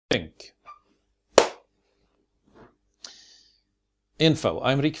Think. Info.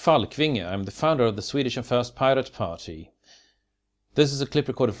 I'm RickFalkvinge. I'm the founder of the Swedish and First Pirate Party. This is a clip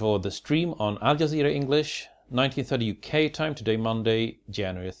recorded for TheStream on AJE English, 1930 UK time, today Monday,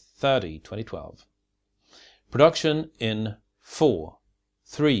 January 30, 2012. Production in 4,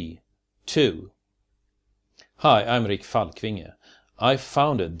 3, 2. Hi, I'm RickFalkvinge. I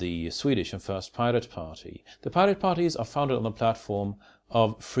founded the Swedish and First Pirate Party. The pirate parties are founded on the platform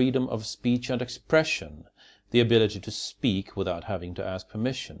of freedom of speech and expression, the ability to speak without having to ask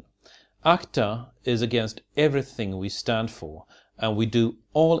permission. ACTA is against everything we stand for, and we do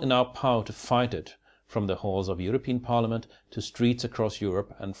all in our power to fight it, from the halls of European Parliament to streets across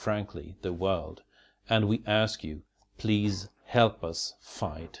Europe and, frankly, the world. And we ask you, please help us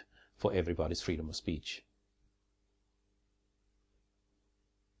fight for everybody's freedom of speech.